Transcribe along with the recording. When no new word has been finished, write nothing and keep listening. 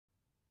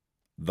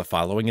The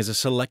following is a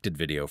selected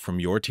video from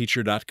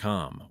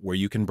yourteacher.com, where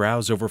you can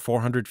browse over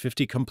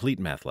 450 complete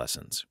math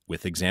lessons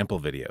with example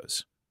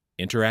videos,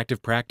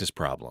 interactive practice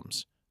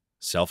problems,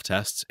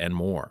 self-tests, and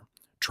more.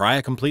 Try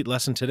a complete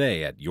lesson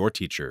today at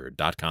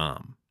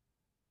yourteacher.com.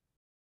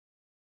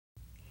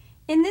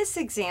 In this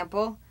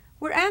example,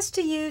 we're asked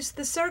to use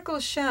the circle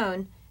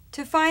shown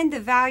to find the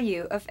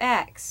value of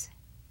x.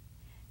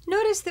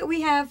 Notice that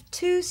we have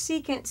two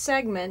secant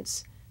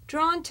segments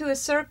drawn to a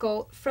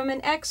circle from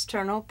an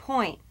external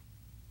point.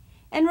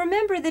 And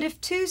remember that if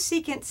two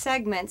secant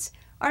segments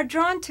are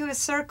drawn to a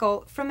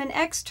circle from an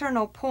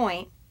external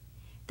point,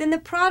 then the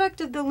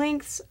product of the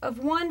lengths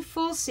of one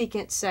full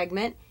secant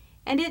segment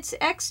and its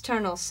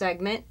external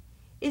segment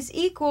is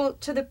equal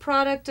to the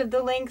product of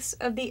the lengths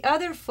of the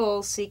other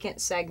full secant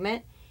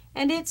segment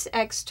and its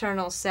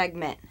external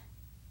segment.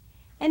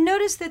 And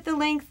notice that the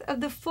length of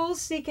the full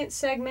secant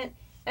segment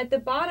at the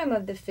bottom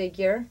of the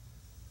figure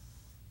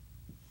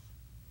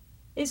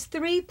is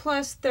 3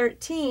 plus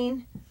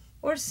 13,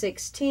 or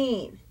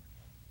 16.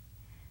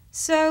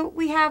 So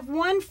we have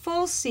one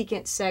full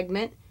secant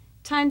segment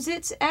times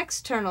its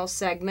external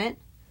segment,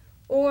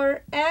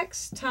 or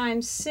x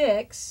times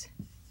 6,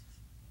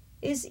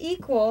 is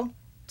equal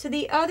to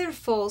the other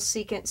full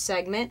secant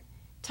segment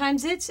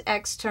times its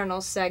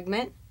external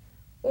segment,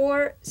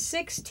 or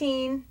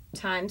 16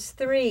 times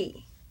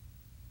 3.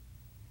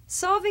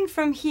 Solving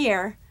from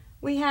here,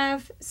 we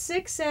have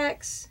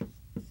 6x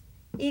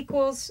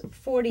equals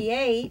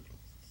 48,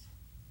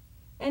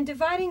 and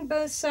dividing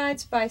both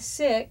sides by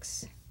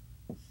 6,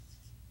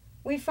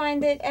 we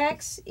find that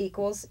x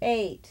equals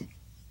 8.